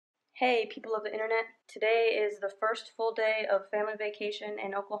Hey, people of the internet. Today is the first full day of family vacation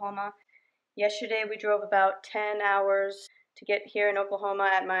in Oklahoma. Yesterday we drove about 10 hours to get here in Oklahoma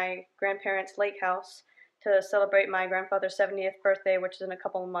at my grandparents' lake house to celebrate my grandfather's 70th birthday, which is in a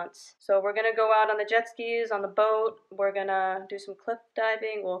couple of months. So we're gonna go out on the jet skis, on the boat, we're gonna do some cliff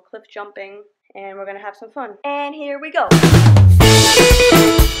diving, well, cliff jumping, and we're gonna have some fun. And here we go!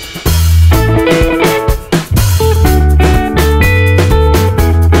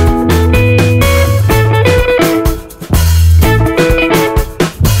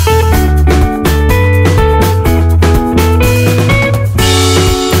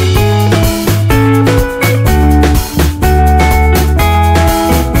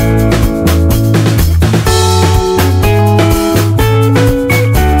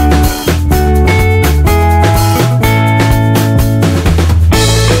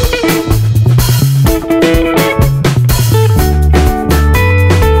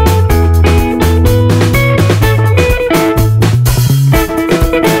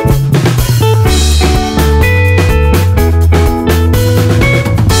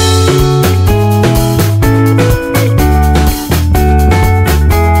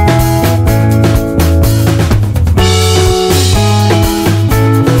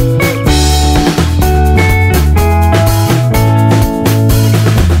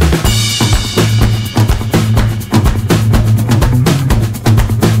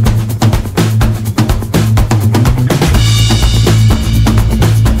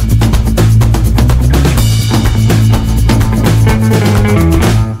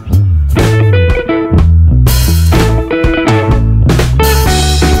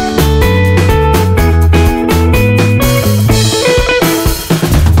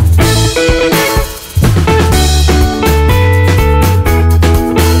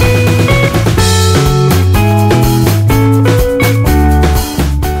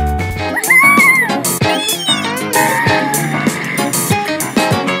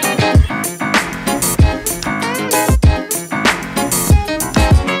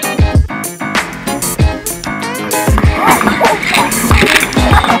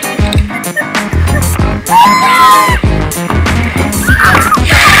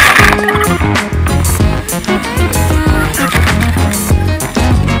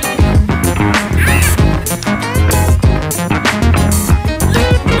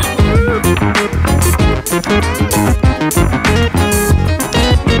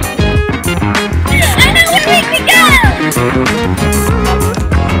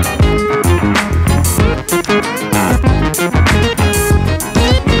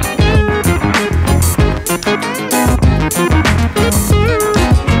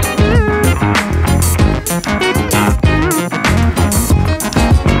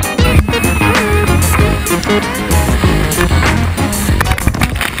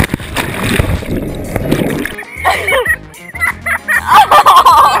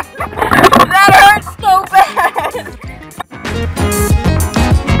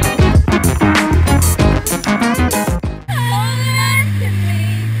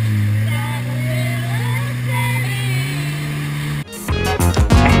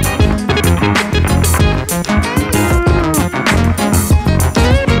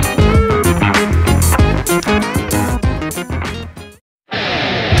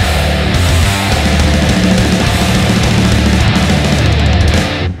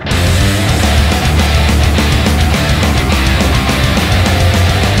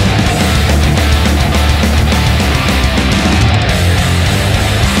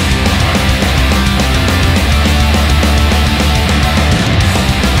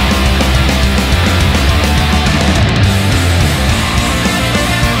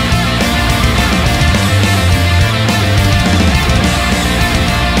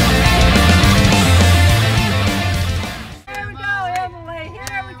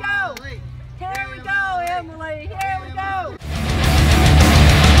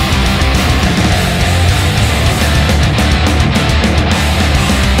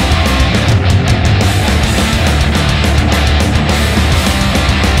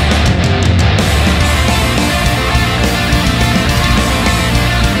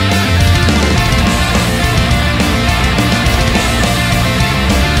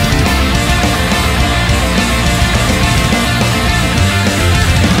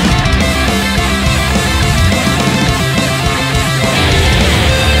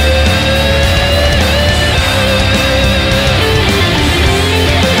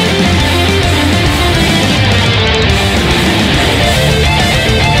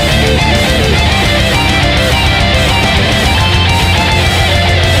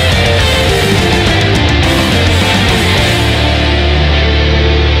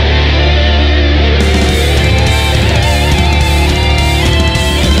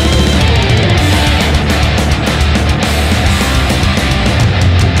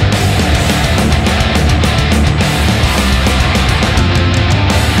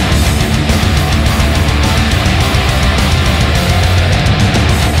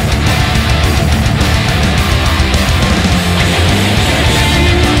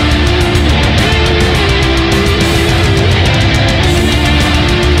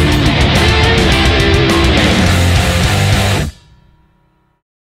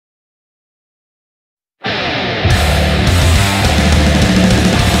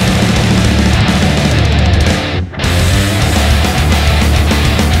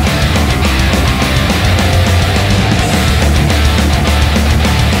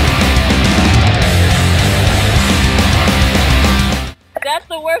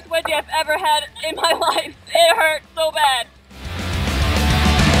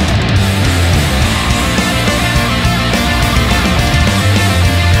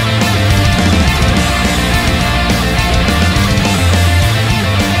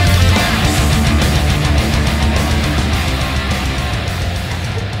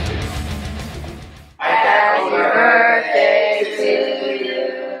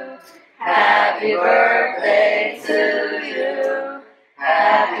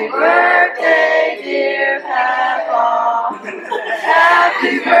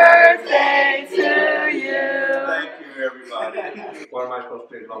 Happy birthday to you. Thank you, everybody. What am I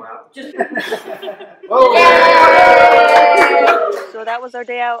supposed to do? Come out? Just. Whoa! So that was our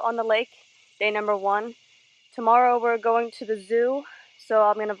day out on the lake, day number 1. Tomorrow we're going to the zoo, so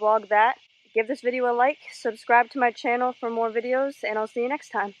I'm going to vlog that. Give this video a like, subscribe to my channel for more videos, and I'll see you next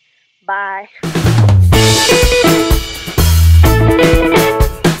time. Bye.